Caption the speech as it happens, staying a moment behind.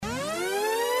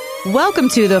Welcome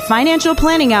to the Financial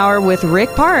Planning Hour with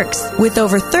Rick Parks. With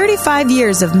over 35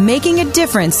 years of making a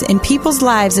difference in people's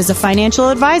lives as a financial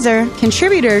advisor,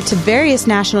 contributor to various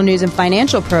national news and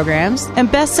financial programs,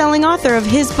 and best-selling author of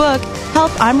his book,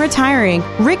 Help, I'm Retiring,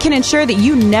 Rick can ensure that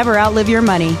you never outlive your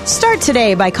money. Start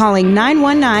today by calling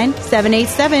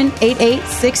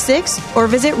 919-787-8866 or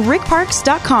visit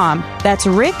rickparks.com. That's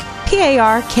Rick,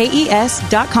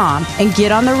 Parkes.com, and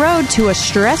get on the road to a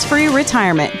stress-free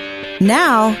retirement.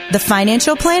 Now, the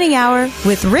Financial Planning Hour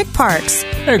with Rick Parks.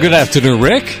 Hey, good afternoon,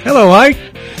 Rick. Hello, Mike.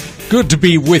 Good to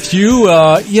be with you.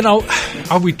 Are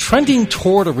we trending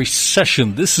toward a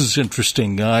recession? This is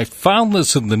interesting. I found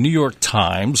this in the New York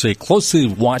Times. A closely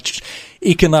watched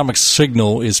economic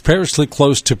signal is perilously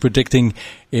close to predicting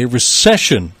a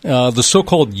recession. The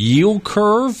so-called yield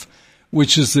curve,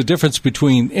 which is the difference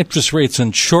between interest rates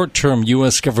and short-term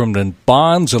U.S. government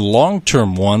bonds and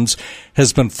long-term ones,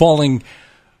 has been falling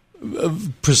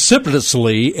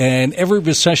precipitously, and every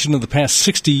recession in the past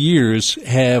 60 years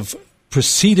have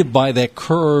preceded by that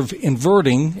curve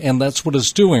inverting, and that's what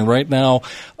it's doing right now.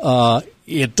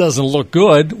 It doesn't look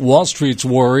good. Wall Street's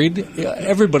worried.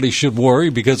 Everybody should worry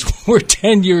because we're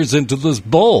 10 years into this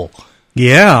bull.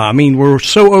 Yeah, I mean, we're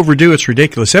so overdue, it's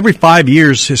ridiculous. Every 5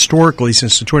 years, historically,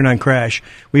 since the 29 crash,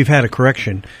 we've had a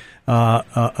correction,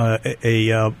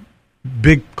 a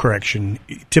big correction.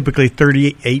 Typically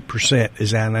 38%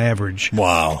 is on average.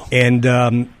 Wow. And,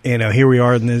 here we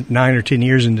are in the 9 or 10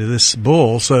 years into this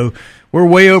bull. So we're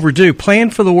way overdue.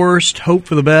 Plan for the worst, hope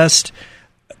for the best.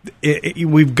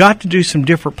 We've got to do some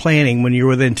different planning when you're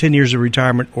within 10 years of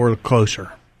retirement or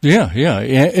closer. Yeah.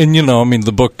 And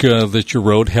the book that you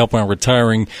wrote, Help, I'm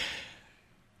Retiring,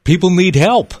 people need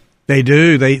help. They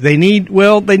do. They need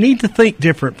to think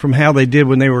different from how they did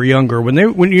when they were younger. When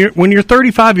you're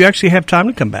 35, you actually have time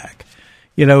to come back.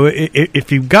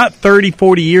 If you've got 30,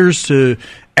 40 years to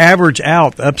average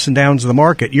out the ups and downs of the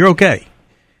market, you're okay.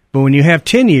 But when you have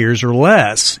 10 years or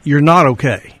less, you're not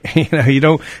okay. You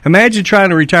don't imagine trying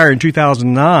to retire in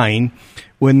 2009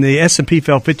 when the S&P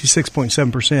fell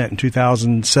 56.7% in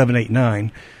 2007, 8,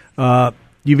 9.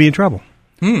 You'd be in trouble.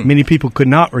 Many people could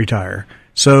not retire.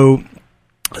 So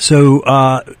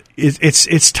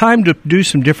it's time to do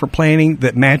some different planning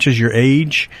that matches your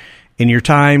age and your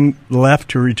time left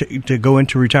to go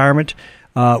into retirement.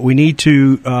 We need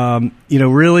to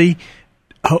really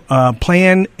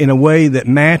plan in a way that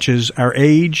matches our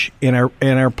age and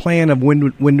our plan of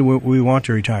when do we want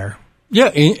to retire. Yeah,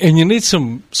 and you need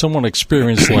someone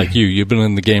experienced like you. You've been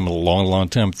in the game a long, long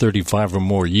time, 35 or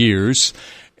more years.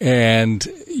 And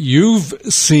you've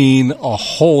seen a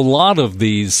whole lot of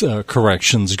these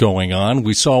corrections going on.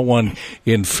 We saw one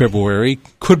in February.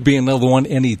 Could be another one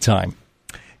anytime.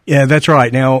 Yeah, that's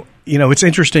right. Now, it's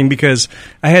interesting because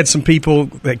I had some people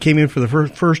that came in for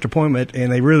the first appointment,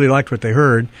 and they really liked what they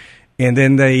heard. And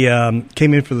then they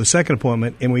came in for the second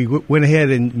appointment, and we went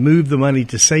ahead and moved the money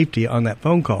to safety on that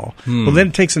phone call. Well, then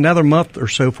it takes another month or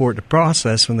so for it to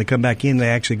process. When they come back in, they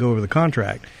actually go over the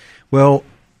contract. Well,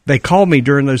 they called me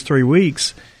during those 3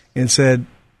 weeks and said,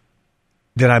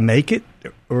 did I make it?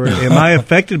 Or am I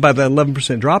affected by that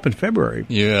 11% drop in February?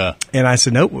 Yeah. And I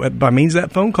said, nope, by means of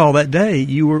that phone call that day,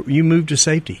 you moved to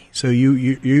safety. So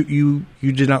you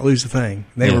did not lose a thing.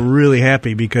 They were really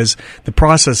happy because the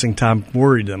processing time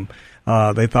worried them.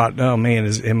 They thought, oh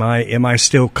man, am I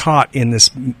still caught in this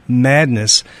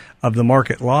madness of the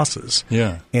market losses?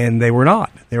 Yeah. And they were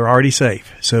not. They were already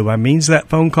safe. So by means of that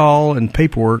phone call and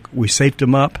paperwork, we safed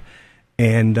them up,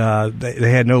 and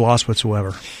they had no loss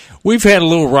whatsoever. We've had a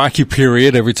little rocky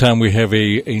period every time we have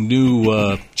a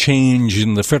new change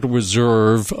in the Federal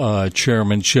Reserve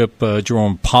chairmanship.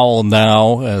 Jerome Powell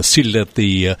now seated at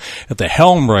the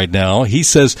helm right now. He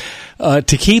says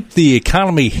to keep the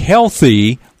economy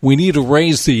healthy, we need to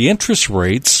raise the interest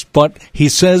rates, but he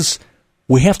says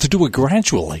we have to do it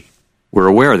gradually. We're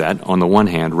aware that, on the one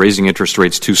hand, raising interest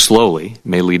rates too slowly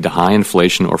may lead to high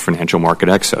inflation or financial market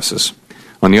excesses.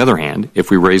 On the other hand,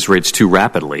 if we raise rates too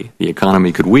rapidly, the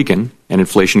economy could weaken and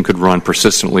inflation could run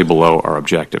persistently below our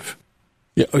objective.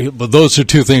 Yeah, but those are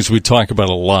two things we talk about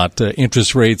a lot,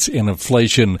 interest rates and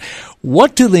inflation.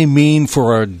 What do they mean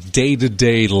for our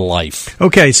day-to-day life?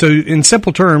 Okay, so in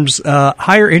simple terms,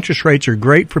 higher interest rates are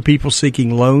great for people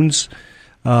seeking loans,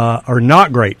 are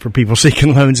not great for people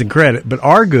seeking loans and credit, but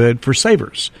are good for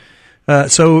savers.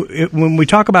 When we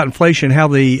talk about inflation,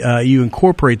 how you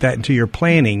incorporate that into your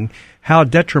planning, how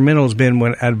detrimental it's been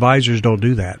when advisors don't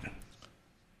do that.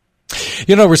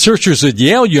 Researchers at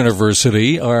Yale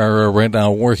University are right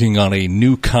now working on a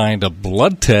new kind of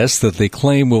blood test that they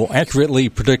claim will accurately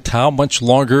predict how much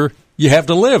longer you have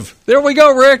to live. There we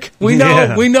go, Rick. We know.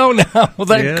 Yeah. We know now.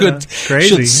 That crazy.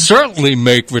 should certainly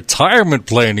make retirement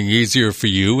planning easier for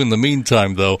you. In the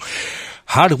meantime, though,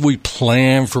 how do we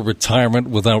plan for retirement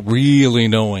without really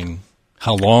knowing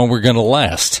how long we're going to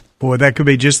last? Boy, that could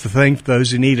be just the thing for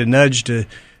those who need a nudge to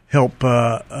help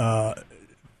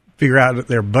figure out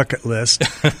their bucket list. Do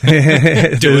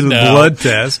it now. Blood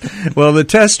test. Well, the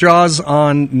test draws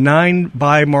on 9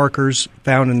 biomarkers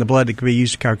found in the blood that can be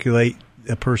used to calculate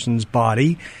a person's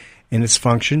body and its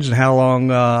functions and how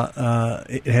long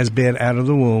it has been out of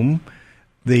the womb.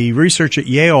 The research at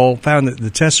Yale found that the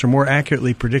tests are more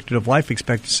accurately predictive of life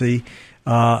expectancy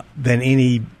than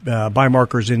any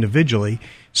biomarkers individually.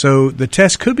 So the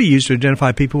test could be used to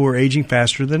identify people who are aging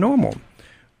faster than normal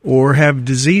or have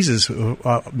diseases,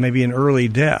 maybe an early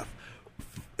death.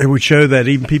 It would show that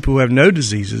even people who have no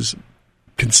diseases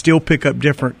can still pick up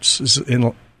differences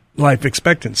in life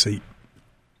expectancy.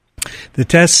 The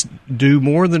tests do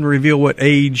more than reveal what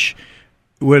is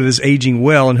aging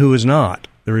well and who is not.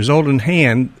 The result in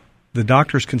hand, the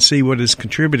doctors can see what is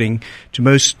contributing to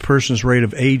most persons' rate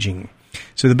of aging.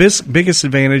 So the biggest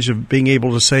advantage of being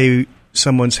able to say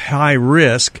someone's high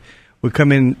risk would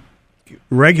come in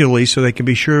regularly so they can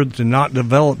be sure to not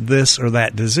develop this or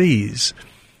that disease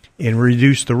and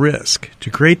reduce the risk. To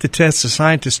create the test, the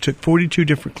scientists took 42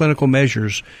 different clinical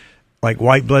measures like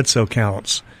white blood cell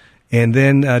counts and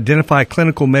then identify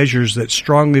clinical measures that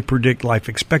strongly predict life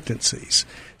expectancies.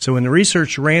 So when the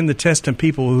research ran the test on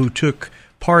people who took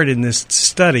part in this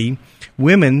study,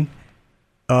 women,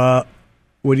 what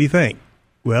do you think?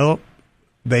 Well,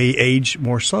 they age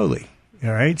more slowly.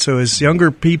 All right. So as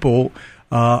younger people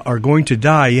are going to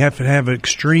die, you have to have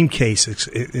extreme cases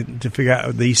to figure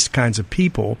out these kinds of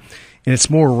people, and it's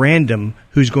more random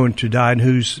who's going to die and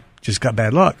who's just got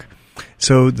bad luck.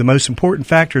 So the most important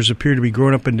factors appear to be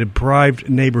growing up in deprived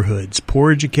neighborhoods,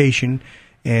 poor education,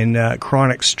 and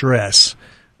chronic stress.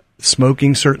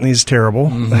 Smoking certainly is terrible.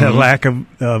 Mm-hmm. Lack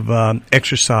of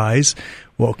exercise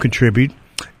will contribute.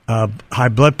 High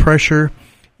blood pressure.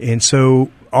 And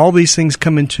so all these things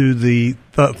come into the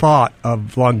thought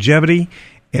of longevity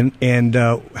and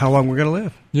how long we're going to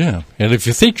live. Yeah, and if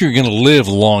you think you're going to live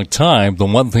a long time, the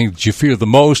one thing that you fear the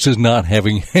most is not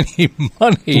having any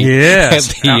money at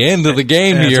the end of the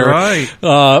game. That's here.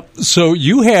 Right. So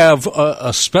you have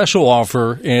a special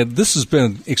offer, and this has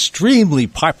been extremely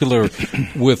popular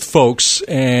with folks.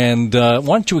 And why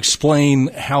don't you explain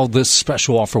how this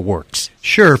special offer works?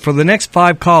 Sure. For the next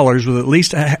 5 callers with at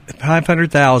least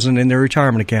 $500,000 in their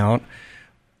retirement account,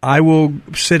 I will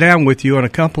sit down with you on a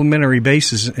complimentary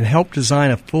basis and help design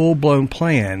a full-blown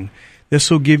plan. This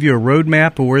will give you a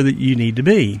roadmap of where that you need to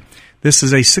be. This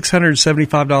is a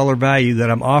 $675 value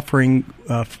that I'm offering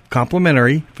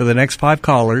complimentary for the next 5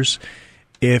 callers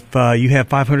if you have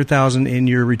 $500,000 in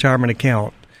your retirement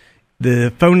account.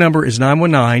 The phone number is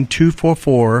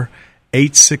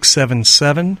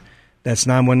 919-244-8677. That's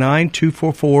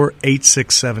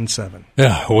 919-244-8677.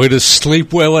 Yeah, way to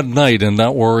sleep well at night and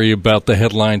not worry about the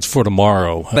headlines for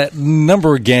tomorrow. That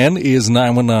number again is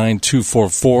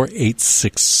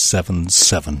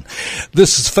 919-244-8677.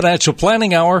 This is Financial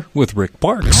Planning Hour with Rick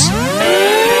Parks.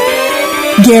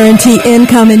 Guarantee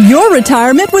income in your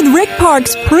retirement with Rick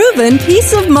Parks' proven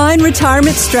peace of mind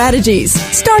retirement strategies.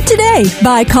 Start today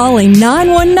by calling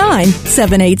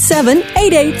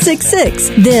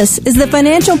 919-787-8866. This is the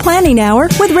Financial Planning Hour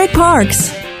with Rick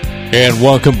Parks. And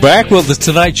welcome back. Well, the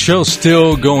Tonight Show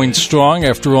still going strong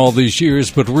after all these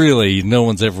years, but really, no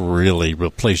one's ever really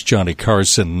replaced Johnny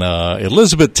Carson.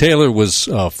 Elizabeth Taylor was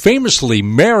famously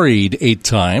married 8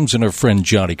 times, and her friend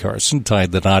Johnny Carson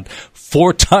tied the knot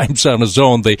 4 times on his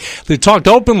own. They talked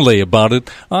openly about it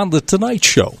on the Tonight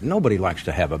Show. Nobody likes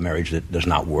to have a marriage that does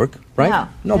not work, right? No,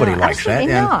 Nobody likes that.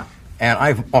 Not. And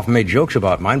I've often made jokes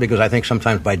about mine because I think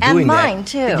sometimes by doing that... And mine,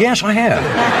 too. Yes, I have.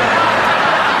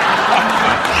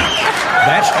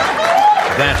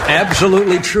 That's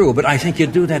absolutely true, but I think you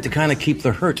do that to kind of keep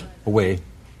the hurt away,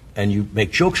 and you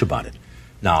make jokes about it.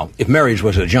 Now, if marriage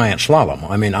was a giant slalom,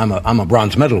 I mean, I'm a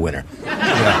bronze medal winner.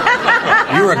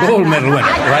 You're a gold medal winner,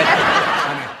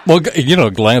 right? Well, you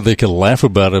know, glad they can laugh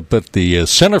about it, but the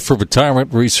Center for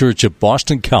Retirement Research at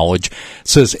Boston College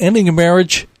says ending a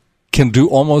marriage can do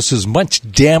almost as much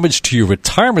damage to your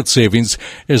retirement savings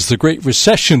as the Great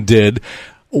Recession did.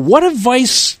 What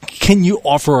advice can you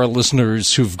offer our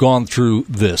listeners who've gone through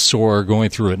this or are going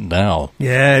through it now?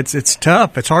 Yeah, it's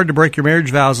tough. It's hard to break your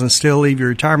marriage vows and still leave your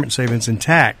retirement savings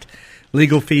intact.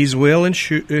 Legal fees will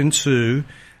ensue.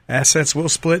 Assets will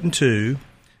split in 2.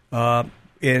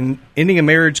 And ending a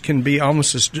marriage can be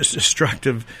almost as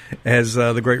destructive as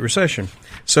the Great Recession.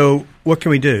 So what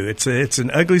can we do? It's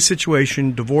an ugly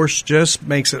situation. Divorce just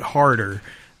makes it harder.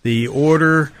 The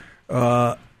order,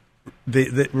 the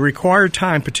required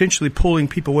time potentially pulling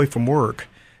people away from work,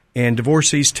 and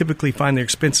divorcees typically find their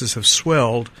expenses have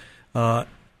swelled,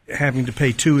 having to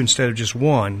pay 2 instead of just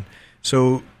 1.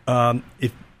 So once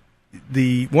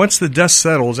the dust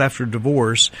settles after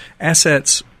divorce,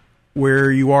 assets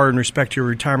where you are in respect to your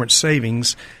retirement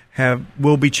savings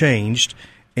will be changed,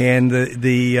 and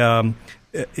he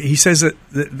says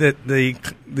that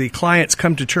the clients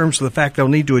come to terms with the fact they'll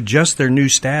need to adjust their new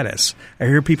status. I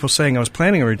hear people saying, I was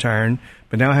planning on retiring,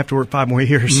 but now I have to work 5 more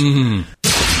years. Mm-hmm.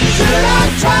 Should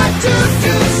I try to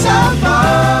do some more?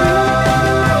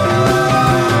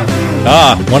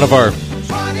 One of our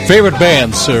favorite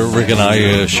bands, Rick and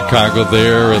I, Chicago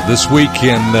there. This week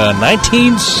in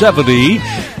 1970,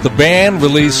 the band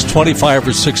released 25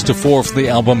 or 6 to 4 for the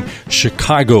album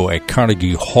Chicago at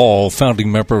Carnegie Hall.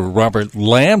 Founding member Robert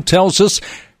Lamb tells us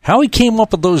how he came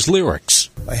up with those lyrics.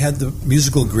 I had the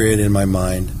musical grid in my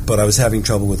mind, but I was having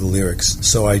trouble with the lyrics.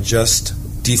 So I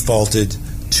just defaulted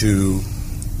to,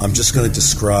 I'm just going to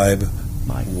describe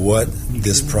what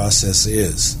this process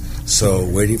is. So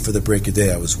waiting for the break of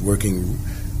day, I was working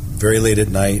very late at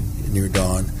night, near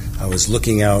dawn. I was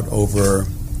looking out over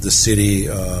the city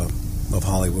of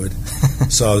Hollywood.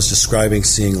 So I was describing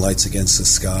seeing lights against the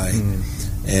sky.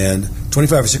 And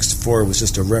 25 or 6 to 4 was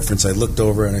just a reference. I looked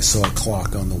over and I saw a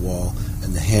clock on the wall,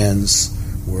 and the hands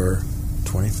were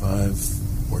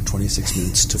 25 or 26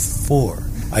 minutes to 4.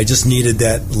 I just needed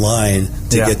that line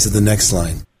to get to the next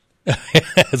line.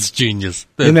 That's genius.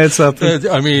 Isn't that something?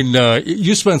 I mean,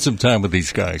 you spent some time with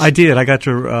these guys. I did. I got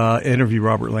to interview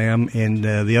Robert Lamb and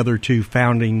the other two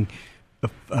founding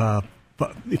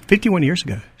 51 years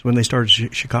ago when they started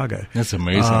Chicago. That's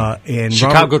amazing. And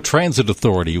Chicago Transit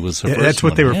Authority was the first that's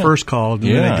what one. they were first called,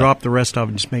 and then they dropped the rest of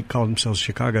it and just called themselves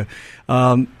Chicago.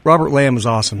 Robert Lamb was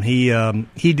awesome. He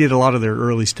did a lot of their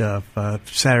early stuff.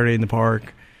 Saturday in the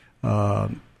Park,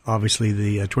 obviously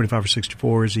the 25 or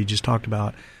 64, as he just talked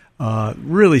about.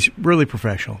 Really, really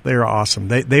professional. They are awesome.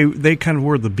 They kind of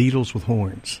were the Beatles with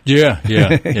horns. Yeah.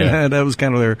 That was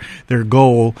kind of their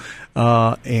goal,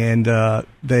 and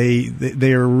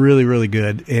they are really, really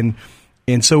good.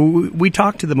 And so we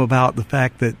talked to them about the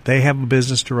fact that they have a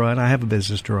business to run. I have a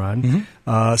business to run.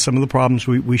 Mm-hmm. Some of the problems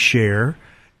we share,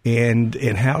 and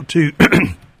how to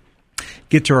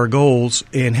get to our goals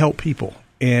and help people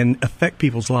and affect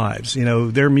people's lives. You know,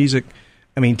 their music.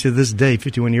 I mean, to this day,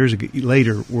 51 years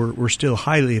later, we're still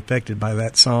highly affected by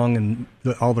that song and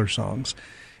all their songs.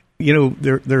 You know,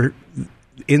 they're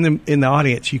in the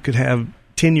audience. You could have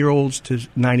 10-year-olds to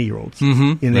 90-year-olds,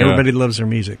 and everybody loves their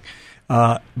music.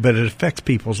 But it affects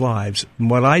people's lives. And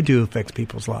what I do affects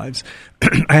people's lives.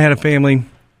 I had a family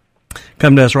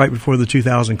come to us right before the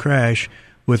 2000 crash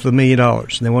with $1 million,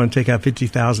 and they want to take out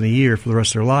 $50,000 a year for the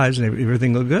rest of their lives, and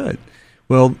everything looked good.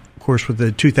 Well, of course, with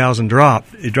the 2000 drop,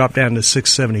 it dropped down to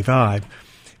 675,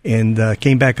 and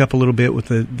came back up a little bit with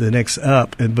the next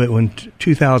up. But when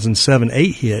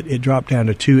 2007-8 hit, it dropped down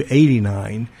to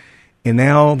 289, and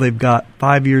now they've got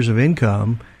 5 years of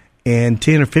income and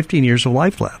 10 or 15 years of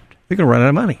life left. They're going to run out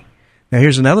of money. Now,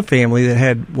 here's another family that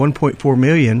had $1.4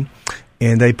 million,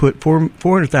 and they put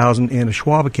 $400,000 in a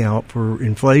Schwab account for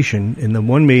inflation, and the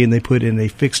 $1 million they put in a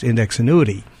fixed index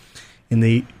annuity. And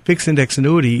the fixed index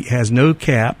annuity has no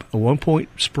cap, a 1-point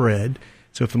spread.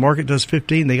 So if the market does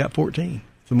 15, they got 14.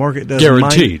 If the market does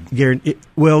guaranteed.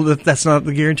 Well, that's not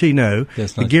the guarantee. No,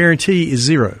 the guarantee is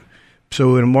 0.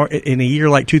 So in a year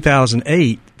like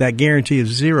 2008, that guarantee of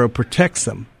 0 protects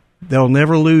them. They'll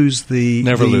never lose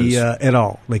at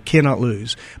all. They cannot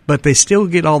lose, but they still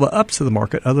get all the ups of the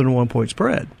market other than a 1-point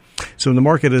spread. So when the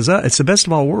market is up, it's the best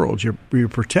of all worlds. You're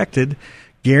protected.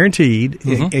 Guaranteed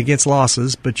against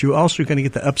losses, but you're also going to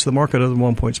get the ups of the market other than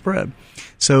 1-point spread.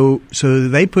 So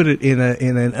they put it in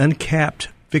an uncapped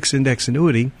fixed index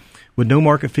annuity with no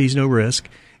market fees, no risk,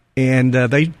 and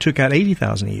they took out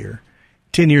 $80,000 a year.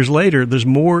 10 years later, there's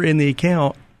more in the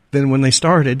account than when they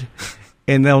started,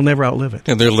 and they'll never outlive it.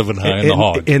 And they're living high in the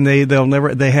hog. And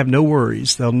they have no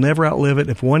worries. They'll never outlive it.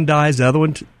 If one dies, the other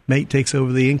one mate takes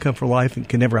over the income for life and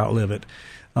can never outlive it.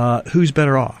 Who's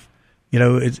better off? You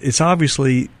know, it's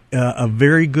obviously a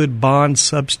very good bond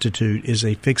substitute is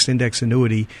a fixed index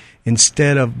annuity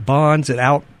instead of bonds. It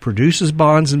outproduces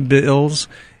bonds and bills,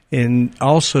 and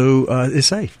also is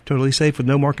safe, totally safe with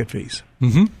no market fees.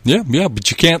 Mm-hmm. Yeah, but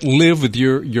you can't live with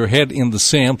your head in the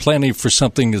sand. Planning for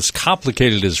something as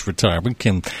complicated as retirement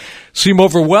can seem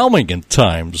overwhelming at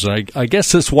times. I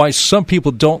guess that's why some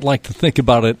people don't like to think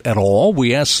about it at all.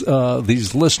 We ask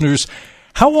these listeners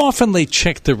how often they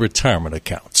check their retirement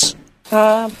accounts.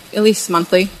 At least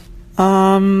monthly.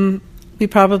 We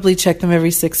probably check them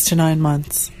every 6 to 9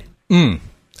 months.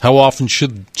 How often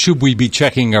should we be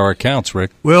checking our accounts,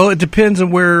 Rick? Well, it depends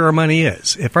on where our money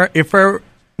is. If our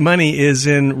money is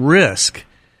in risk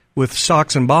with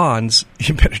stocks and bonds,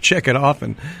 you better check it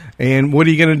often. And what are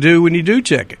you going to do when you do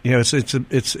check it? You know,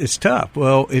 it's tough.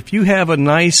 Well, if you have a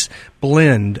nice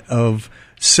blend of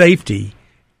safety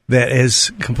that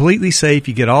is completely safe,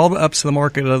 you get all the ups of the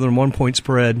market other than 1 point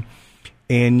spread,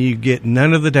 and you get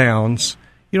none of the downs,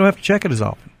 you don't have to check it as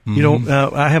often. Mm-hmm. You don't.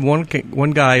 I have one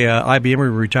guy,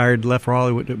 IBM, retired, left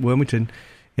for Wilmington.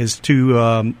 His two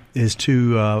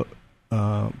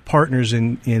partners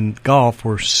in golf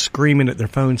were screaming at their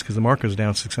phones because the market was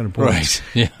down 600 points. Right.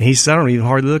 Yeah. And he said, I don't even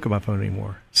hardly look at my phone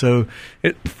anymore. So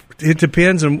it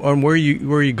depends on where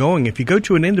you're going. If you go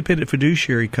to an independent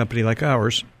fiduciary company like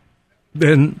ours,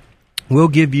 then we'll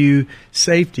give you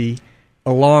safety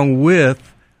along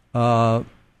with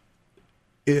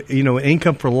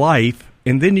income for life,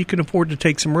 and then you can afford to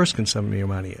take some risk in some of your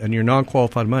money and your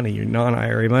non-qualified money, your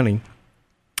non-IRA money,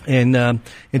 and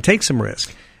take some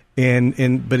risk.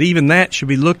 But even that should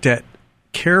be looked at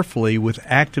carefully with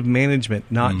active management,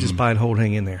 not just buy and hold,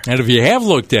 hang in there. And if you have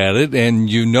looked at it and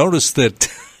you notice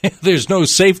that there's no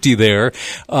safety there,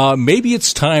 maybe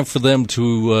it's time for them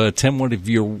to attend one of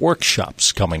your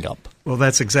workshops coming up. Well,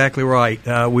 that's exactly right.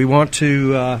 We want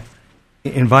to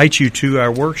invite you to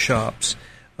our workshops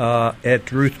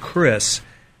at Ruth Chris.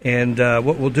 And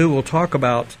what we'll do, we'll talk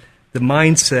about the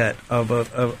mindset of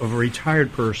a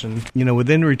retired person. You know,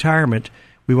 within retirement,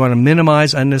 we want to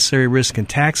minimize unnecessary risk in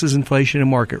taxes, inflation, and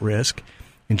market risk,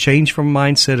 and change from a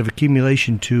mindset of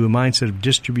accumulation to a mindset of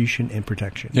distribution and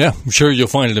protection. Yeah, I'm sure you'll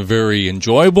find it a very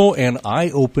enjoyable and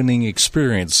eye-opening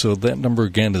experience. So that number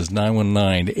again is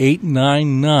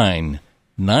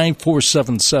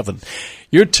 919-899-9477.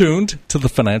 You're tuned to the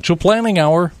Financial Planning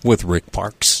Hour with Rick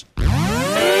Parks.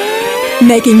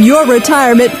 Making your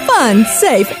retirement fun,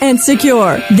 safe, and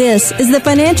secure. This is the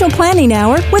Financial Planning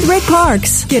Hour with Rick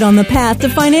Parks. Get on the path to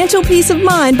financial peace of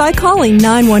mind by calling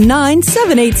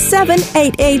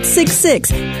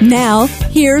 919-787-8866. Now,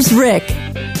 here's Rick.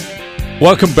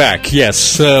 Welcome back.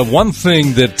 Yes, one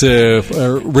thing that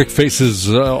Rick faces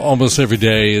almost every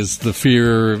day is the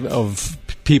fear of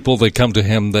people that come to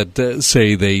him that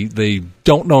say they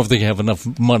don't know if they have enough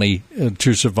money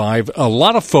to survive. A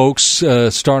lot of folks,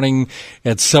 starting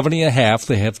at 70 and a half,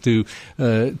 they have to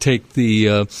take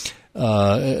the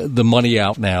money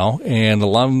out now, and a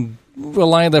lot of them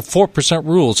rely on that 4%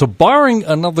 rule. So barring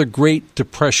another Great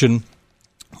Depression,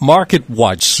 Market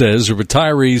Watch says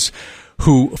retirees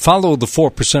who follow the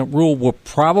 4% rule will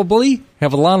probably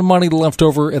have a lot of money left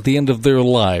over at the end of their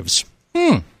lives.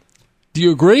 Do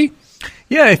you agree?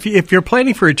 Yeah, if you're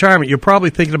planning for retirement, you're probably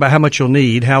thinking about how much you'll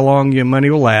need, how long your money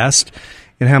will last,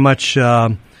 and how much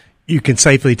you can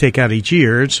safely take out each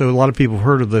year. So a lot of people have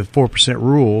heard of the 4%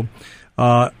 rule.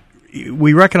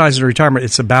 We recognize in retirement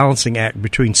it's a balancing act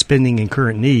between spending and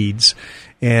current needs.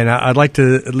 And I'd like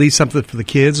to leave something for the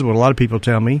kids, what a lot of people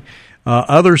tell me.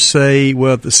 Others say,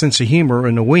 well, with a sense of humor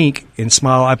and a wink and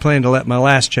smile, I plan to let my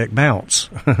last check bounce.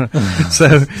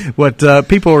 So what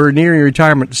people who are nearing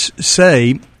retirement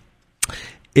say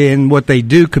and what they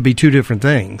do could be two different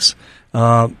things.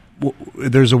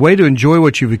 There's a way to enjoy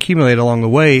what you've accumulated along the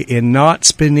way and not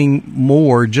spending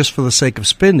more just for the sake of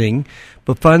spending,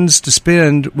 but funds to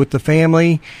spend with the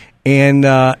family and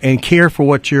care for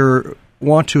what you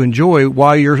want to enjoy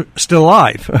while you're still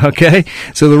alive. Okay,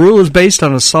 so the rule is based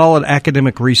on a solid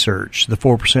academic research, the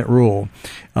 4% rule,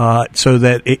 so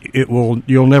that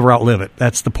you'll never outlive it.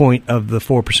 That's the point of the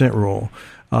 4% rule.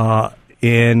 But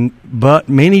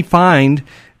many find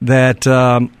that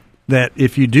that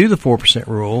if you do the 4%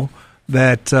 rule,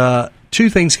 that two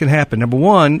things can happen. Number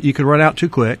one, you could run out too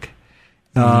quick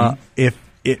if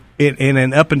in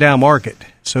an up and down market.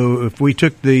 So if we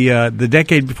took the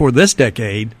decade before this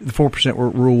decade, the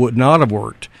 4% rule would not have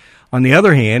worked. On the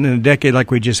other hand, in a decade like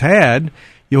we just had,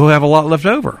 you'll have a lot left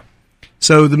over.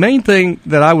 So the main thing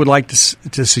that I would like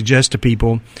to suggest to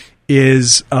people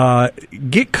is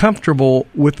get comfortable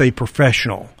with a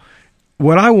professional.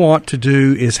 What I want to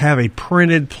do is have a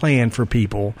printed plan for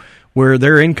people where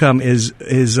their income is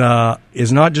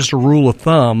not just a rule of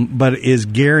thumb, but is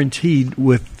guaranteed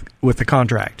with the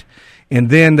contract. And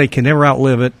then they can never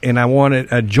outlive it. And I want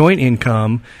a joint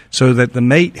income so that the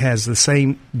mate has the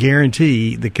same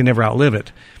guarantee that can never outlive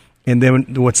it. And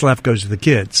then what's left goes to the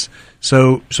kids.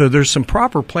 So there's some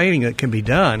proper planning that can be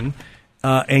done,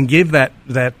 and give that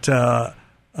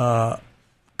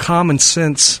common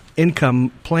sense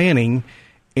income planning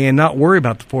and not worry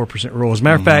about the 4% rule. As a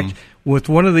matter of fact, with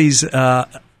one of these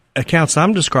accounts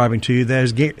I'm describing to you,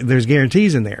 there's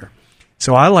guarantees in there.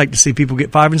 So I like to see people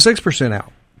get 5 and 6%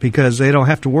 out because they don't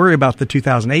have to worry about the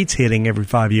 2008s hitting every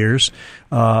 5 years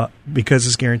because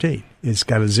it's guaranteed. It's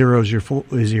got a zero as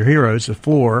your hero. It's a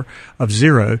floor of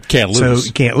zero. Can't lose. So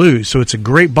you can't lose. So it's a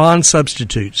great bond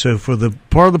substitute. So for the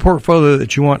part of the portfolio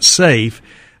that you want safe,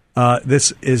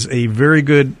 this is a very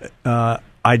good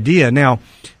idea. Now,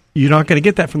 you're not going to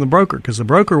get that from the broker because the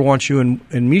broker wants you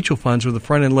in mutual funds with the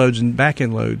front-end loads and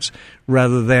back-end loads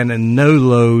rather than a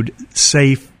no-load,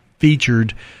 safe,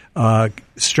 featured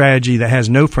strategy that has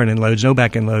no front-end loads, no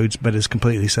back-end loads, but is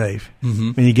completely safe.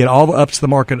 Mm-hmm. And you get all the ups to the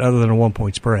market other than a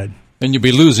 1-point spread. And you'll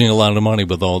be losing a lot of money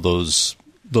with all those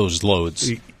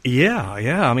loads. Yeah.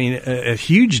 I mean, a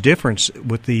huge difference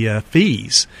with the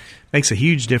fees. Makes a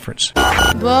huge difference.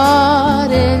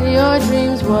 But in your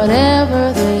dreams,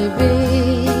 whatever they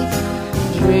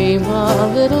be, dream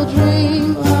a little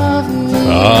dream of me.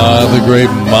 The great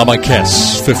Mama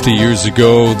Cass, 50 years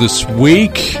ago this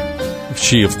week.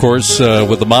 She, of course,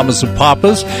 with the Mamas and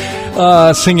Papas,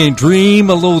 singing Dream,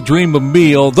 a Little Dream of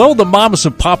Me. Although the Mamas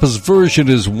and Papas version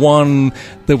is one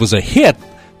that was a hit,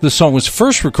 the song was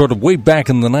first recorded way back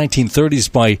in the 1930s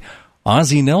by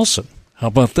Ozzie Nelson. How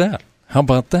about that?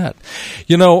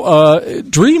 You know,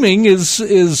 dreaming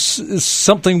is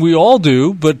something we all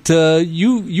do, but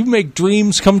you make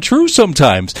dreams come true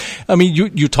sometimes. I mean,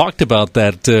 you talked about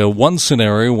that one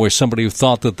scenario where somebody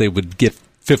thought that they would get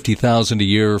 $50,000 a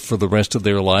year for the rest of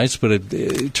their lives, but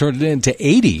it turned into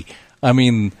 $80,000. I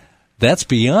mean, that's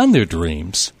beyond their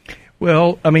dreams.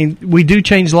 Well, I mean, we do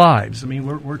change lives. I mean,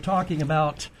 we're talking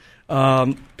about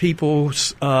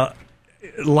people's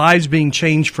lives being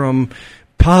changed from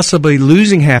possibly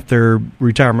losing half their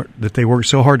retirement that they worked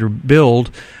so hard to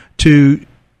build to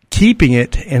keeping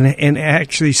it and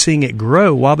actually seeing it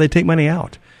grow while they take money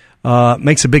out.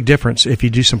 Makes a big difference if you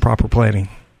do some proper planning.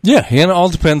 Yeah, and it all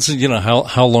depends, you know,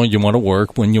 how long you want to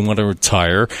work, when you want to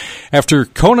retire. After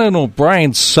Conan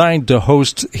O'Brien signed to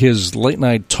host his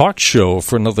late-night talk show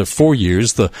for another 4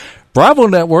 years, the Bravo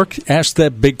Network asked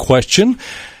that big question,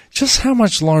 just how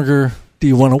much longer do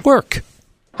you want to work?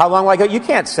 How long will I go? You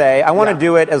can't say. I want to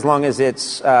do it as long as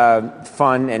it's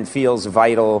fun and feels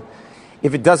vital.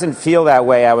 If it doesn't feel that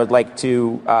way, I would like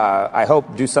to, I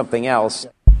hope, do something else.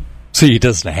 See, he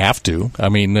doesn't have to. I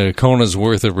mean, Conan's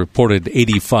worth a reported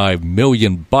 $85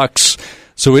 million,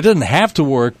 so he doesn't have to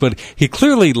work, but he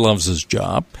clearly loves his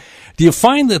job. Do you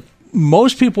find that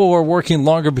most people are working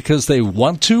longer because they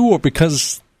want to or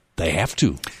because they have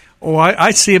to? Oh,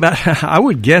 I see about, I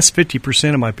would guess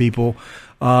 50% of my people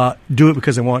do it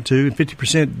because they want to, and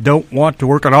 50% don't want to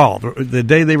work at all. The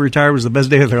day they retire was the best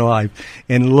day of their life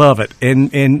and love it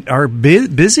and are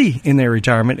busy in their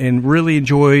retirement and really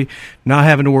enjoy not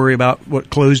having to worry about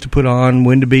what clothes to put on,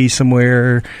 when to be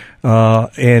somewhere,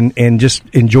 and just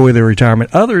enjoy their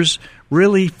retirement. Others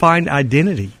really find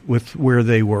identity with where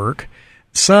they work.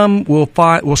 Some will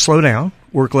slow down,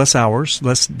 work less hours,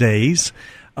 less days.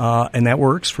 And that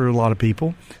works for a lot of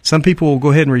people. Some people will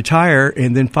go ahead and retire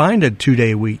and then find a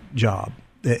 2-day-a-week job,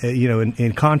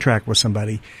 in contract with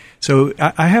somebody. So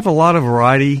I have a lot of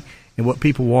variety in what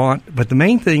people want. But the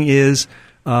main thing is,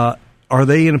 are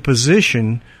they in a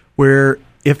position where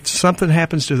if something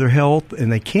happens to their health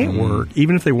and they can't work,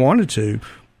 even if they wanted to,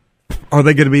 are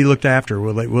they going to be looked after?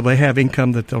 Will they have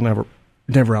income that they'll never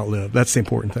outlive? That's the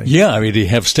important thing. Yeah, I mean, you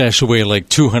have stashed away like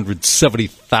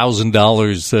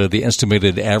 $270,000, the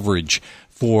estimated average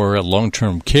for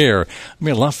long-term care. I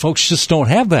mean, a lot of folks just don't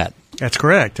have that. That's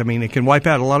correct. I mean, it can wipe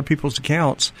out a lot of people's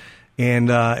accounts, and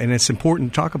it's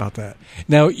important to talk about that.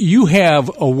 Now, you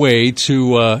have a way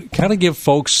to kind of give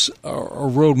folks a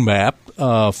roadmap.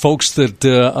 Folks that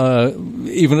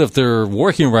even if they're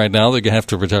working right now, they're going to have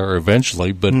to retire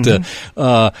eventually. But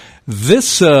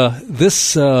this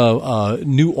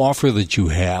new offer that you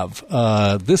have,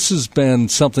 this has been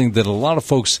something that a lot of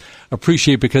folks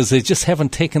appreciate because they just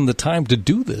haven't taken the time to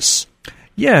do this.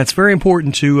 Yeah, it's very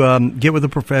important to get with a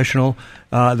professional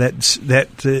that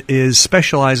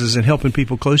specializes in helping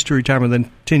people close to retirement, than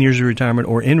 10 years of retirement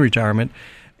or in retirement.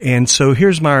 And so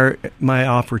here's my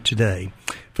offer today.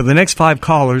 For the next 5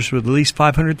 callers with at least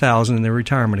 $500,000 in their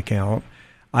retirement account,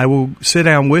 I will sit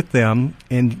down with them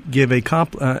and give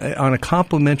on a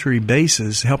complimentary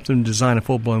basis, help them design a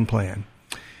full-blown plan.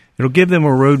 It'll give them a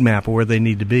roadmap of where they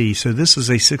need to be. So this is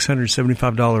a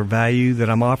 $675 value that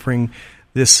I'm offering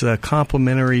this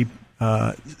complimentary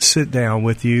sit-down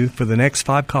with you for the next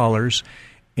 5 callers,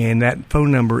 and that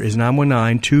phone number is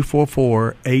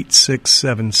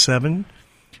 919-244-8677.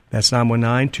 That's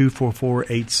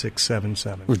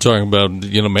 919-244-8677. We're talking about,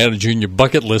 managing your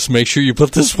bucket list. Make sure you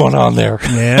put this one on there.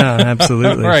 Yeah,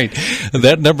 absolutely. All right.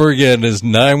 That number again is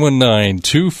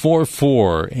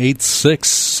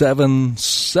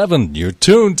 919-244-8677. You're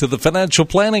tuned to the Financial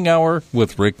Planning Hour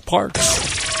with Rick Parks.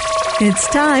 It's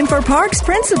time for Parks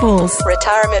Principles.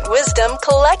 Retirement wisdom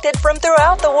collected from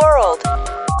throughout the world.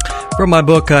 From my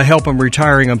book, Help I'm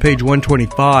Retiring, on page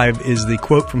 125 is the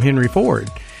quote from Henry Ford.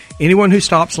 Anyone who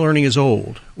stops learning is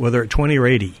old, whether at 20 or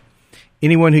 80.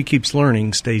 Anyone who keeps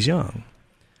learning stays young.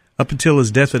 Up until his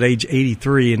death at age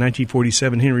 83 in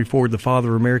 1947, Henry Ford, the father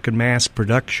of American mass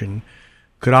production,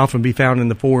 could often be found in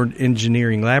the Ford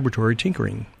Engineering Laboratory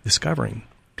tinkering, discovering.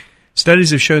 Studies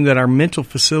have shown that our mental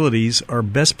facilities are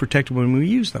best protected when we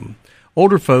use them.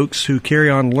 Older folks who carry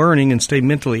on learning and stay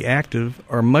mentally active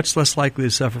are much less likely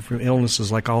to suffer from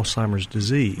illnesses like Alzheimer's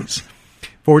disease.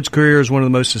 Ford's career is one of the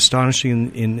most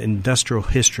astonishing in industrial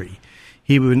history.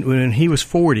 When he was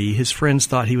 40, his friends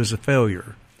thought he was a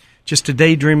failure, just a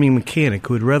daydreaming mechanic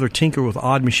who would rather tinker with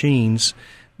odd machines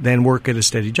than work at a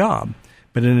steady job.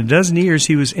 But in a dozen years,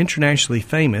 he was internationally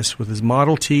famous with his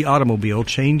Model T automobile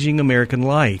changing American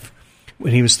life.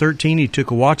 When he was 13, he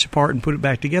took a watch apart and put it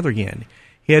back together again.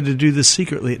 He had to do this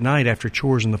secretly at night after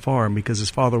chores on the farm because his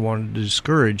father wanted to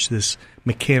discourage this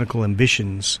mechanical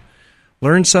ambitions.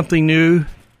 Learn something new,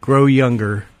 grow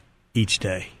younger each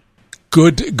day.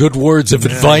 Good words of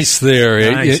advice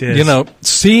there. Nice, yes.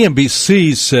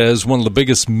 CNBC says one of the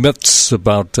biggest myths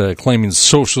about claiming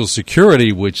Social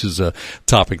Security, which is a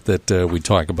topic that we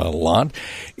talk about a lot,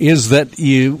 is that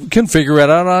you can figure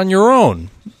it out on your own.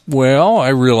 Well, I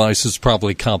realize it's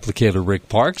probably complicated, Rick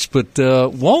Parks, but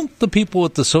won't the people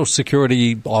at the Social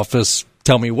Security office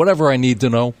tell me whatever I need to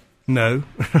know? No.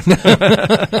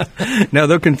 No,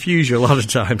 they'll confuse you a lot of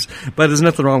times, but there's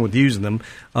nothing wrong with using them.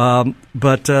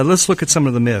 But let's look at some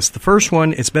of the myths. The first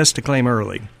one, it's best to claim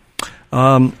early.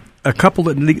 A couple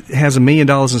that has $1 million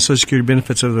in Social Security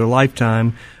benefits over their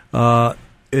lifetime, how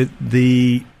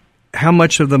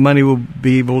much of the money will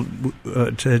be able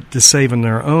to save on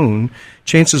their own,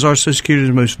 chances are Social Security is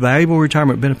the most valuable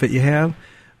retirement benefit you have,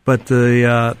 but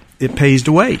it pays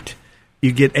to wait.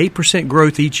 You get 8%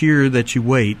 growth each year that you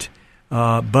wait,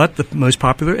 but the most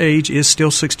popular age is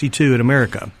still 62 in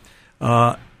America.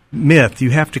 Myth, you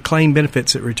have to claim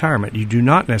benefits at retirement. You do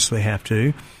not necessarily have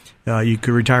to. You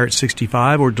could retire at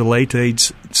 65 or delay to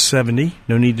age 70.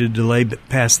 No need to delay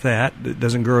past that. It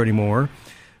doesn't grow anymore.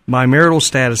 My marital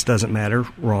status doesn't matter.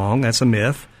 Wrong. That's a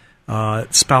myth.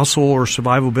 Spousal or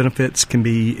survival benefits can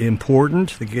be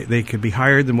important. They could be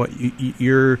higher than what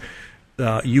you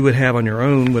would have on your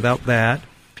own without that.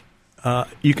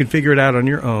 You can figure it out on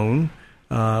your own.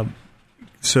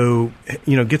 So,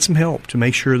 get some help to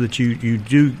make sure that you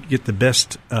do get the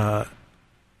best.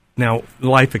 Now,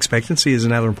 life expectancy is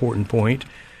another important point.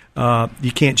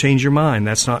 You can't change your mind.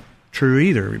 That's not true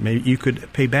either. Maybe you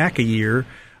could pay back a year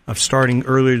of starting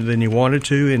earlier than you wanted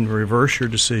to and reverse your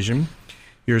decision.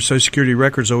 Your Social Security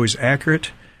record is always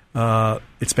accurate.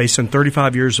 It's based on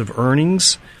 35 years of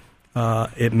earnings.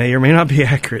 It may or may not be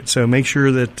accurate, so make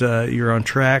sure that you're on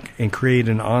track and create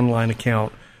an online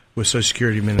account with Social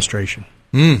Security Administration.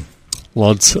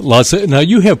 Lots. Now,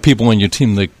 you have people on your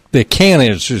team that can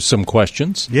answer some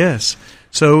questions. Yes.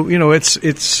 So,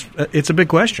 it's a big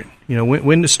question.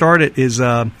 When to start it is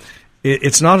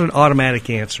it's not an automatic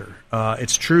answer.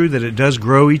 It's true that it does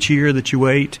grow each year that you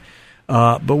wait,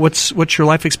 but what's your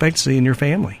life expectancy in your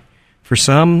family? For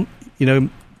some, you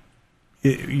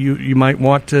might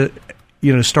want to,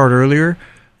 start earlier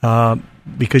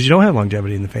because you don't have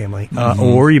longevity in the family,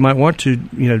 or you might want to,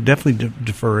 definitely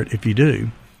defer it if you do.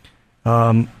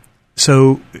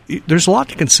 So there's a lot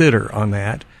to consider on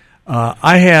that.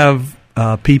 I have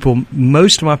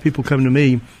most of my people come to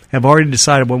me have already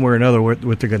decided one way or another what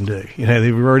they're going to do.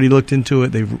 They've already looked into it.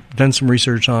 They've done some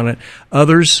research on it.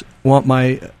 Others want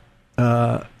my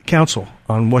counsel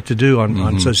on what to do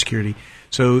on Social Security.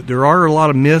 So there are a lot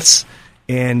of myths,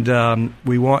 and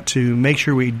we want to make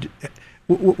sure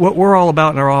what we're all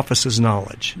about in our office is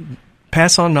knowledge.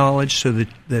 Pass on knowledge so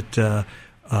that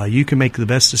you can make the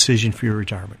best decision for your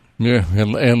retirement. Yeah,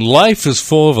 and life is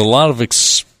full of a lot of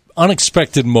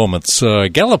unexpected moments. A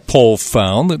Gallup poll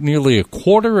found that nearly a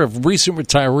quarter of recent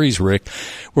retirees, Rick,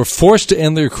 were forced to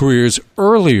end their careers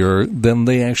earlier than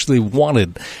they actually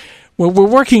wanted. When we're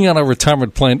working on a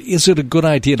retirement plan, is it a good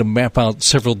idea to map out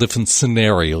several different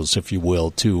scenarios, if you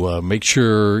will, to make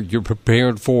sure you're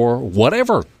prepared for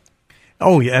whatever?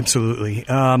 Oh, yeah, absolutely.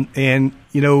 And,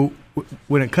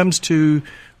 when it comes to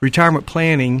retirement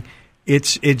planning,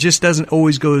 it just doesn't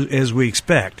always go as we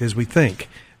expect, as we think.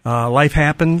 Life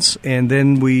happens, and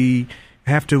then we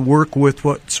have to work with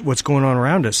what's going on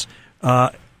around us.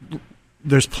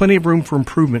 There's plenty of room for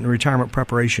improvement in retirement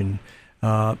preparation.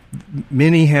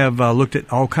 Many have looked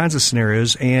at all kinds of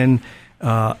scenarios and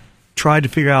tried to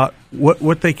figure out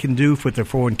what they can do with their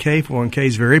 401k. 401k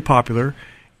is very popular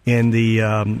in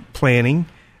the planning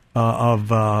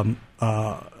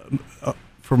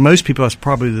for most people, that's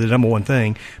probably the number one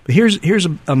thing. But here's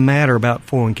a matter about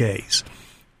 401ks.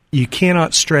 You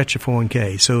cannot stretch a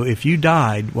 401k. So if you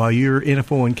died while you're in a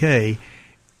 401k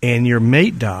and your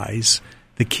mate dies,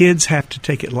 the kids have to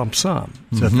take it lump sum.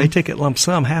 So if they take it lump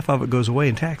sum, half of it goes away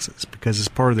in taxes because it's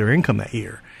part of their income that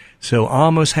year. So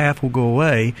almost half will go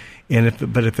away.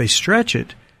 But if they stretch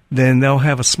it, then they'll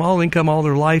have a small income all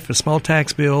their life, a small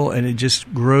tax bill, and it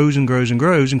just grows and grows and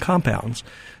grows and compounds.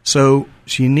 So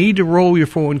you need to roll your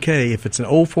 401k, if it's an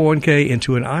old 401k,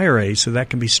 into an IRA so that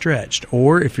can be stretched.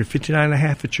 Or if you're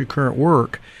 59.5 at your current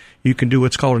work, you can do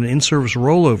what's called an in-service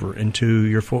rollover into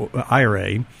your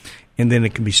IRA, and then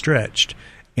it can be stretched.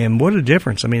 And what a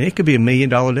difference. I mean, it could be $1 million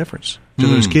difference to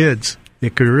those kids.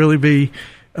 It could really be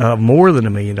more than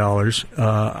 $1 million.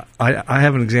 I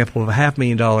have an example of a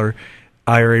 $500,000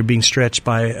 IRA being stretched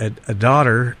by a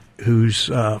daughter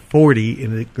who's 40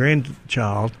 and a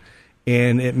grandchild,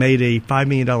 and it made a $5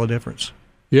 million difference.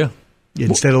 Yeah.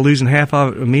 Instead of losing half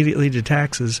of it immediately to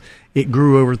taxes, it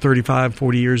grew over 35,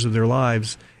 40 years of their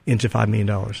lives into $5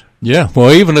 million. Yeah.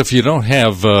 Well, even if you don't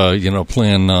have,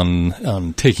 plan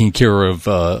on taking care of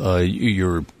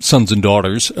your sons and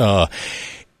daughters, the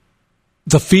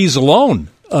fees alone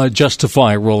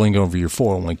justify rolling over your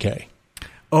 401k.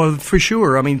 Oh, for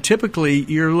sure. I mean, typically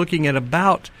you're looking at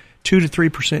about 2 to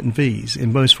 3% in fees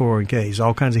in most 401ks,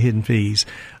 all kinds of hidden fees.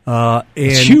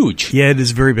 It's huge. Yeah, it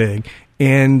is very big.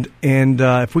 And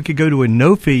if we could go to a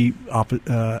no-fee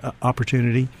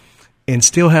opportunity and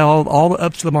still have all the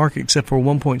ups to the market except for a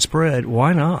 1-point spread,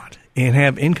 why not? And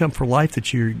have income for life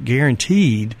that you're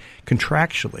guaranteed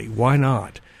contractually, why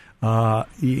not?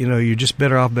 You're just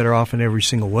better off in every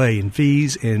single way, in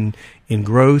fees, in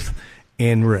growth,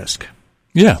 and risk.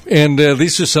 Yeah, and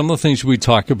these are some of the things we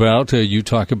talk about. You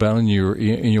talk about in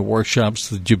your workshops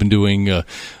that you've been doing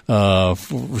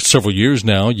for several years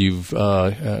now. You've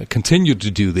continued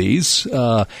to do these.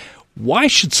 Why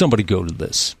should somebody go to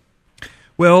this?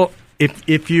 Well,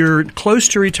 if you're close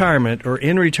to retirement or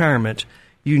in retirement,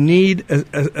 you need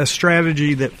a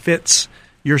strategy that fits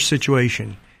your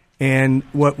situation. And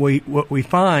what we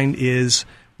find is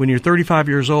when you're 35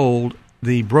 years old,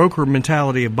 the broker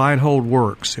mentality of buy and hold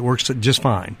works. It works just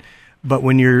fine. But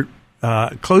when you're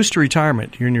close to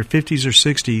retirement, you're in your 50s or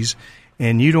 60s,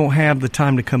 and you don't have the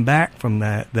time to come back from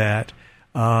that,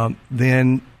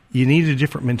 then you need a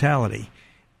different mentality.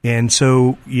 And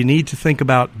so you need to think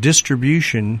about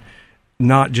distribution,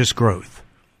 not just growth.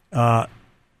 In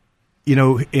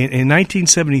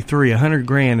 1973,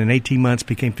 $100,000 in 18 months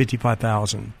became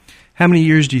 $55,000. How many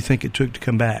years do you think it took to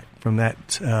come back from that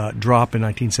drop in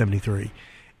 1973? It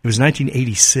was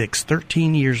 1986,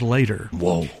 13 years later.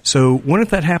 Whoa. So what if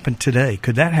that happened today?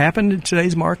 Could that happen in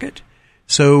today's market?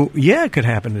 So, yeah, it could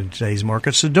happen in today's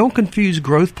market. So don't confuse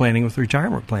growth planning with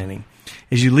retirement planning.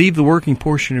 As you leave the working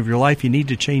portion of your life, you need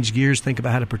to change gears, think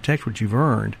about how to protect what you've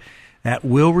earned. That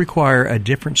will require a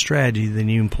different strategy than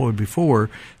you employed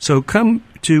before. So come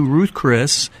to Ruth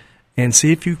Chris and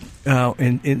see if you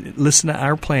and listen to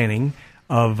our planning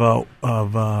of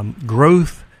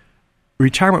growth,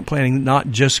 retirement planning, not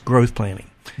just growth planning.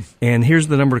 And here's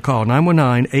the number to call,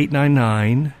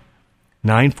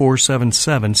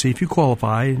 919-899-9477. See if you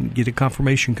qualify and get a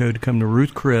confirmation code to come to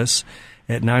Ruth Chris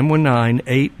at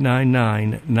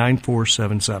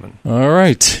 919-899-9477. All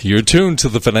right. You're tuned to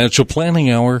the Financial Planning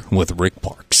Hour with Rick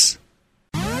Parks.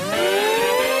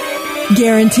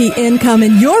 Guarantee income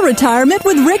in your retirement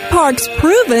with Rick Parks'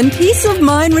 proven peace of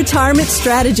mind retirement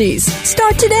strategies.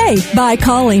 Start today by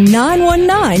calling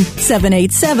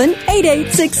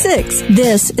 919-787-8866.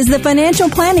 This is the Financial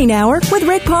Planning Hour with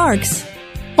Rick Parks.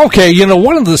 Okay,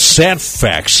 one of the sad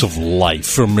facts of life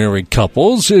for married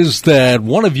couples is that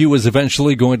one of you is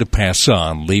eventually going to pass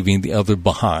on, leaving the other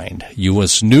behind.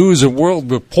 U.S. News and World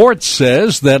Report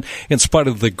says that in spite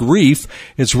of the grief,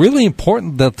 it's really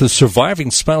important that the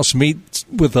surviving spouse meet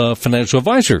with a financial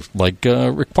advisor like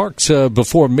Rick Parks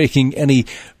before making any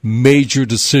major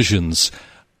decisions.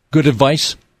 Good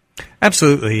advice?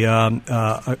 Absolutely.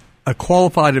 A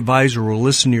qualified advisor will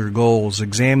listen to your goals,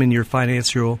 examine your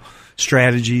financial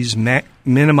strategies,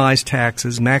 minimize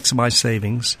taxes, maximize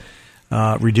savings,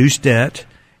 reduce debt,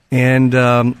 and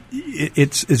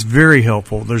it's very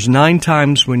helpful. There's 9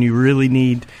 times when you really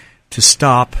need to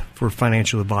stop for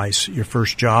financial advice. Your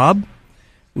first job,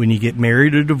 when you get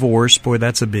married or divorced, boy,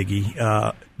 that's a biggie.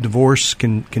 divorce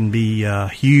can be a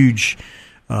huge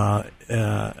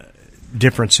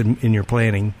difference in your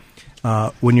planning.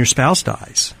 When your spouse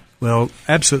dies, well,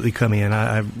 absolutely come in.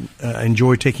 I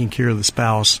enjoy taking care of the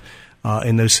spouse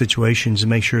in those situations and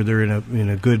make sure they're in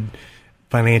a good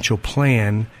financial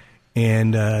plan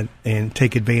and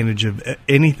take advantage of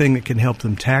anything that can help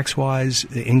them tax-wise,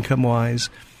 income-wise.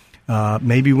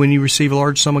 Maybe when you receive a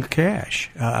large sum of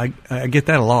cash. I get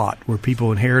that a lot, where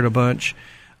people inherit a bunch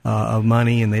of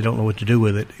money and they don't know what to do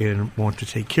with it and want to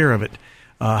take care of it.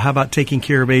 How about taking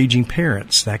care of aging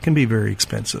parents? That can be very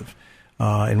expensive.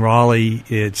 In Raleigh,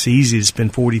 it's easy to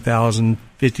spend $40,000,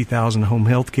 $50,000 on home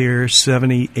health care,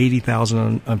 $70,000,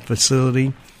 $80,000 on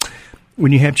facility.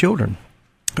 When you have children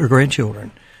or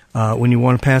grandchildren, when you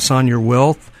want to pass on your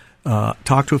wealth,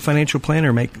 talk to a financial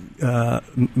planner, make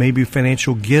maybe a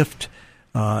financial gift,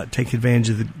 take advantage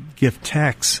of the gift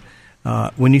tax.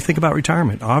 When you think about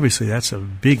retirement, obviously that's a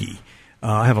biggie.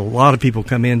 I have a lot of people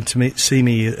come in to see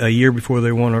me a year before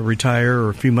they want to retire or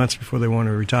a few months before they want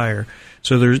to retire.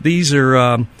 So these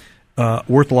are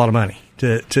worth a lot of money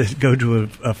to go to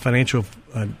a financial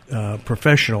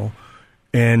professional.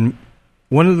 And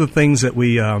one of the things that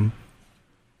we want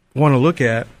to look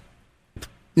at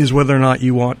is whether or not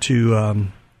you want to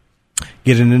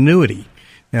get an annuity.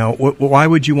 Now, why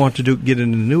would you want to get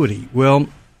an annuity? Well,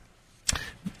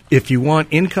 if you want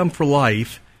income for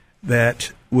life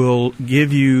that will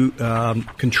give you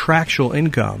contractual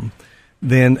income,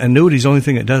 then annuity is the only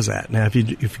thing that does that. Now, if you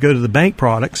go to the bank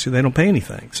products, they don't pay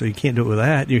anything, so you can't do it with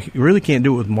that. You really can't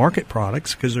do it with market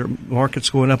products because their market's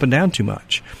going up and down too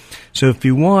much. So if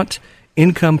you want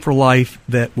income for life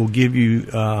that will give you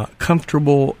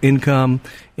comfortable income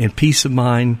and peace of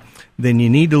mind, then you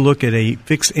need to look at a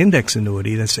fixed index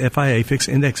annuity. That's FIA, fixed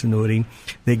index annuity,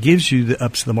 that gives you the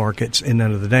ups of the markets and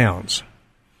none of the downs.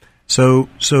 So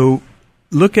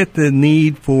look at the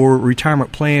need for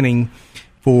retirement planning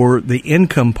for the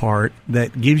income part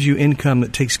that gives you income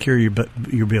that takes care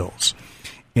of your bills.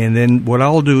 And then what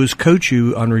I'll do is coach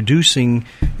you on reducing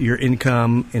your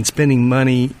income and spending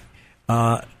money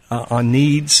on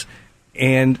needs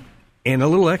and a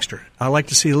little extra. I like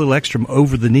to see a little extra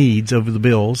over the needs, over the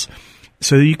bills,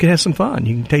 so you can have some fun.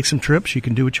 You can take some trips. You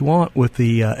can do what you want with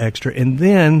the extra. And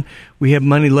then we have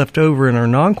money left over in our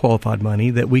non-qualified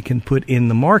money that we can put in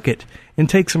the market and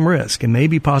take some risk and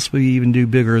maybe possibly even do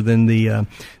bigger than the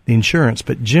insurance.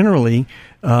 But generally,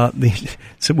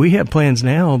 so we have plans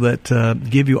now that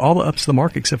give you all the ups of the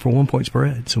market except for 1 point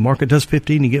spread. So market does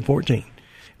 15, you get 14.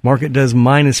 Market does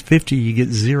minus 50, you get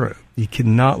 0. You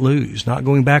cannot lose. Not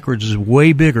going backwards is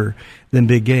way bigger than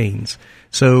big gains.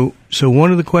 So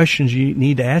one of the questions you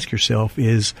need to ask yourself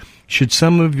is, should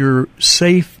some of your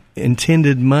safe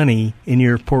intended money in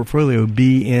your portfolio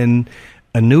be in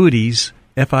annuities,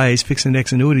 FIAs, fixed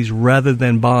index annuities, rather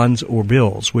than bonds or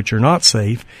bills, which are not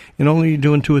safe and only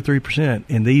doing 2 or 3%?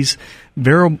 And these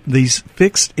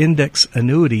fixed index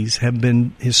annuities have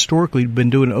been historically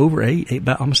doing over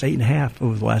about almost 8.5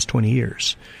 over the last 20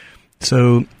 years.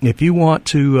 So if you want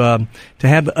to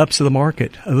have the ups of the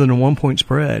market other than a 1 point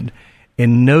spread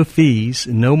and no fees,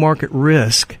 no market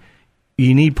risk,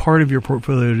 you need part of your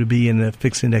portfolio to be in a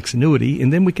fixed index annuity,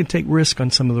 and then we can take risk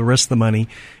on some of the rest of the money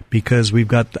because we've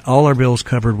got all our bills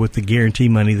covered with the guarantee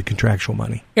money, the contractual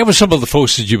money. And with some of the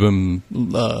folks that you've been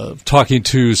talking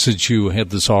to since you had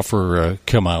this offer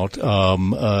come out,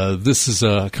 this is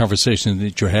a conversation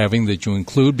that you're having that you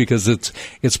include because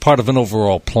it's part of an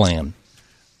overall plan.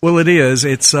 Well, it is.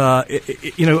 It's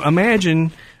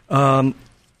imagine a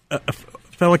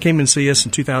fellow came and see us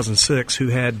in 2006 who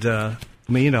had $1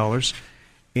 million,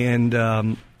 and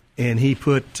he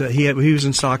was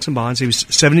in stocks and bonds. He was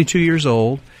 72 years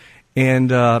old,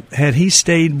 and had he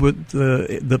stayed with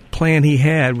the plan he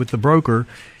had with the broker,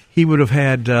 he would have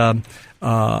had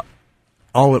all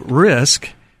at risk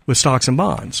with stocks and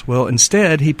bonds. Well,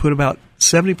 instead, he put about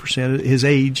 70% of his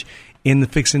age in the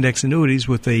fixed index annuities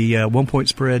with a 1 point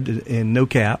spread and no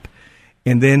cap,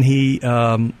 and then he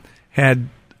had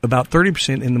about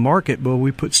 30% in the market. Well,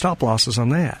 we put stop losses on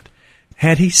that.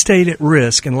 Had he stayed at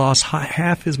risk and lost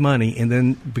half his money, and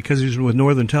then because he was with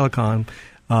Northern Telecom,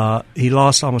 he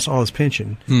lost almost all his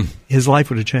pension, his life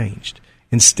would have changed.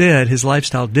 Instead, his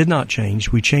lifestyle did not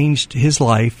change. We changed his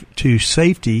life to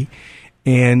safety,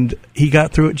 and he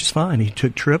got through it just fine. He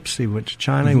took trips. He went to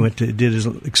China. He did his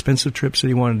expensive trips that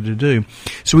he wanted to do.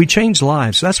 So we changed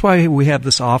lives. So that's why we have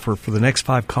this offer for the next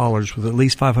 5 callers with at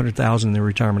least $500,000 in their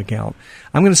retirement account.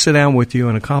 I'm going to sit down with you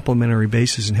on a complimentary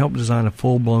basis and help design a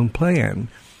full-blown plan,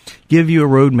 give you a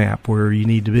roadmap where you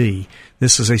need to be.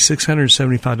 This is a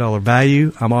 $675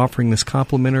 value. I'm offering this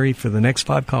complimentary for the next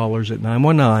 5 callers at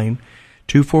 919-265-1000,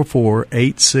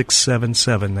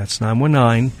 919-244-8677. That's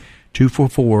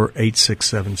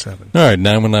 919-244-8677. All right,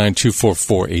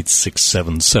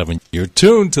 919-244-8677. You're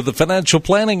tuned to the Financial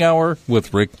Planning Hour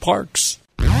with Rick Parks.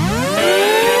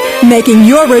 Making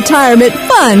your retirement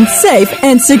fun, safe,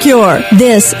 and secure.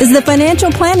 This is the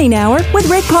Financial Planning Hour with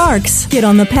Rick Parks. Get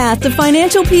on the path to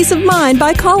financial peace of mind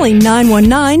by calling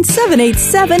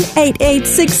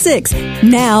 919-787-8866.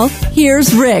 Now,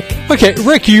 here's Rick. Okay,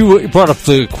 Rick, you brought up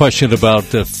the question about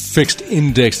fixed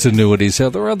indexed annuities. Are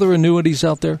there other annuities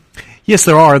out there? Yes,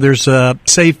 there are. There's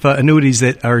safe annuities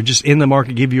that are just in the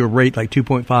market, give you a rate like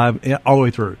 2.5 all the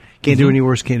way through. Can't do any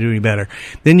worse, can't do any better.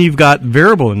 Then you've got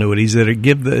variable annuities that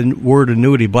give the word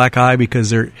annuity black eye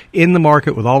because they're in the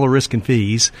market with all the risk and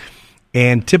fees,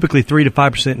 and typically 3 to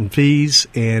 5% in fees,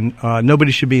 and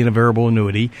nobody should be in a variable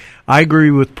annuity. I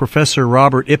agree with Professor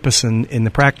Robert Ibbotson in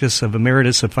the practice of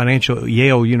emeritus of financial at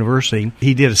Yale University.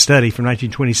 He did a study from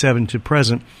 1927 to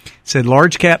present, said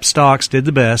large cap stocks did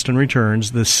the best in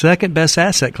returns. The second best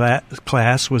asset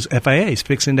class was FIAs,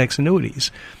 fixed index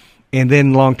annuities, and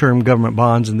then long-term government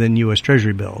bonds, and then U.S.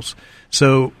 Treasury bills.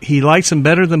 So he likes them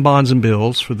better than bonds and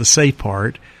bills for the safe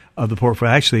part of the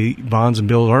portfolio. Actually, bonds and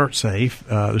bills aren't safe.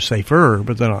 They're safer,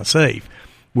 but they're not safe,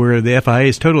 where the FIA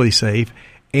is totally safe,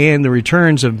 and the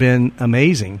returns have been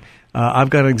amazing. I've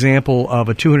got an example of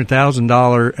a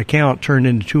 $200,000 account turned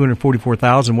into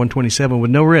 $244,127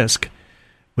 with no risk,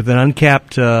 with an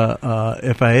uncapped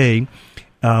FIA.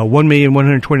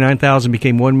 $1,129,000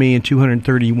 became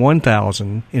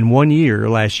 $1,231,000 in 1 year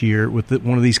last year with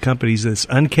one of these companies that's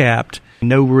uncapped,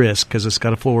 no risk because it's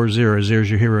got a floor of zero.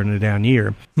 Zero's your hero in a down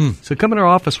year. So come in our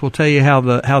office, we'll tell you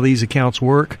how these accounts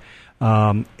work,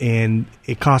 and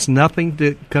it costs nothing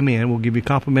to come in. We'll give you a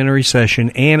complimentary session,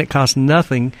 and it costs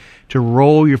nothing to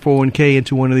roll your 401k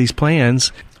into one of these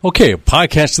plans. Okay, a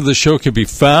podcast of the show can be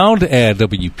found at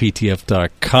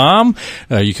WPTF.com.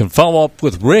 You can follow up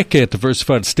with Rick at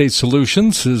Diversified Estate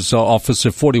Solutions, his office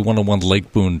at 4101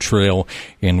 Lake Boone Trail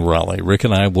in Raleigh. Rick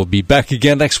and I will be back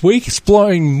again next week,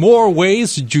 exploring more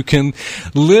ways that you can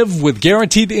live with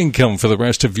guaranteed income for the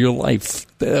rest of your life.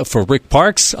 For Rick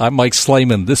Parks, I'm Mike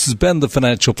Slayman. This has been the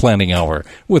Financial Planning Hour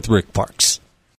with Rick Parks.